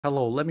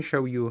Hello, let me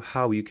show you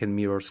how you can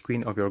mirror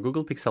screen of your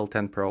Google Pixel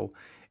 10 Pro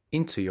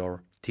into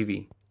your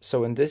TV.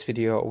 So in this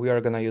video, we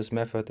are gonna use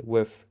method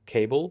with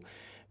cable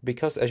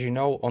because as you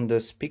know, on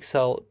this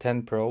Pixel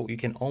 10 Pro, you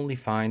can only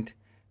find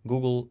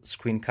Google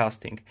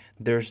screencasting.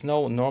 There's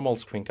no normal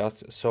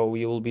screencast, so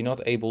you will be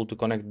not able to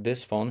connect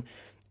this phone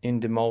in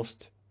the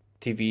most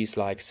TVs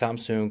like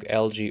Samsung,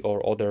 LG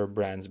or other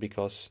brands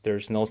because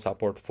there's no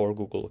support for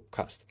Google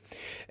Cast.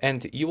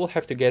 And you will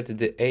have to get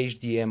the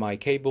HDMI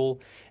cable.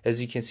 As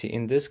you can see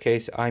in this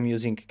case, I'm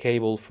using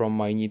cable from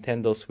my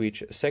Nintendo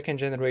Switch 2nd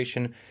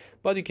generation,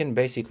 but you can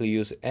basically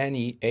use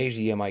any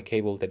HDMI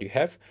cable that you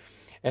have.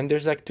 And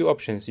there's like two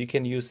options. You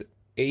can use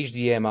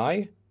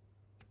HDMI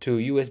to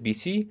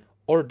USB-C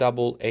or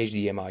double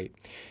HDMI.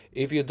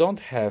 If you don't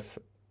have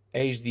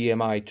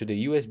HDMI to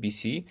the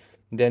USB-C,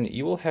 then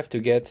you will have to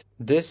get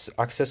this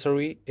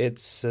accessory.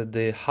 It's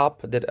the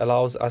hub that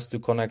allows us to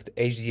connect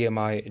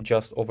HDMI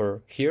just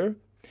over here.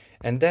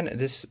 And then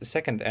this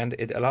second end,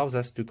 it allows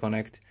us to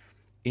connect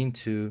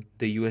into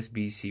the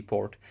USB-C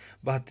port.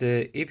 But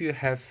if you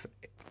have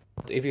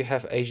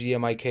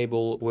HDMI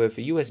cable with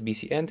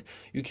USB-C end,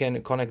 you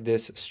can connect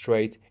this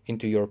straight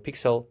into your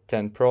Pixel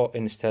 10 Pro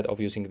instead of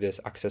using this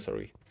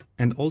accessory.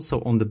 And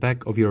also on the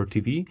back of your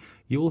TV,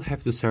 you will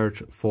have to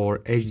search for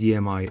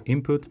HDMI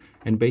input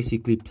and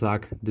basically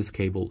plug this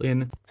cable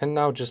in. And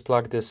now just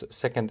plug this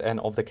second end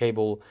of the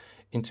cable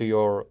into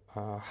your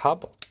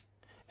hub.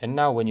 And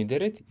now when you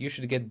did it, you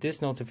should get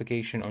this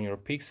notification on your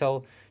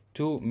Pixel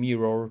to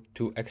mirror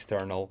to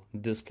external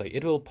display.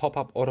 It will pop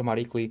up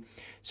automatically,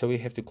 so you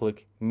have to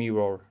click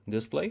mirror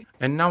display.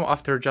 And now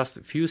after just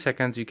a few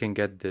seconds, you can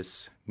get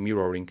this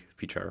mirroring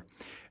feature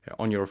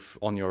on your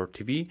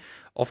TV.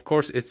 Of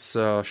course, it's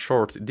a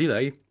short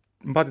delay,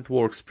 but it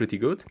works pretty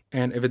good.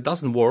 And if it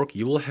doesn't work,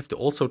 you will have to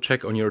also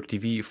check on your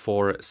TV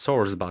for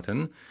source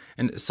button.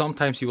 And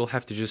sometimes you will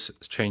have to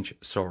just change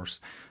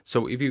source.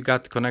 So if you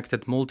got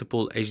connected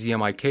multiple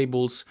HDMI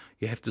cables,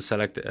 you have to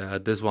select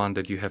this one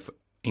that you have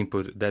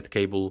input that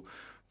cable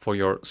for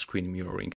your screen mirroring.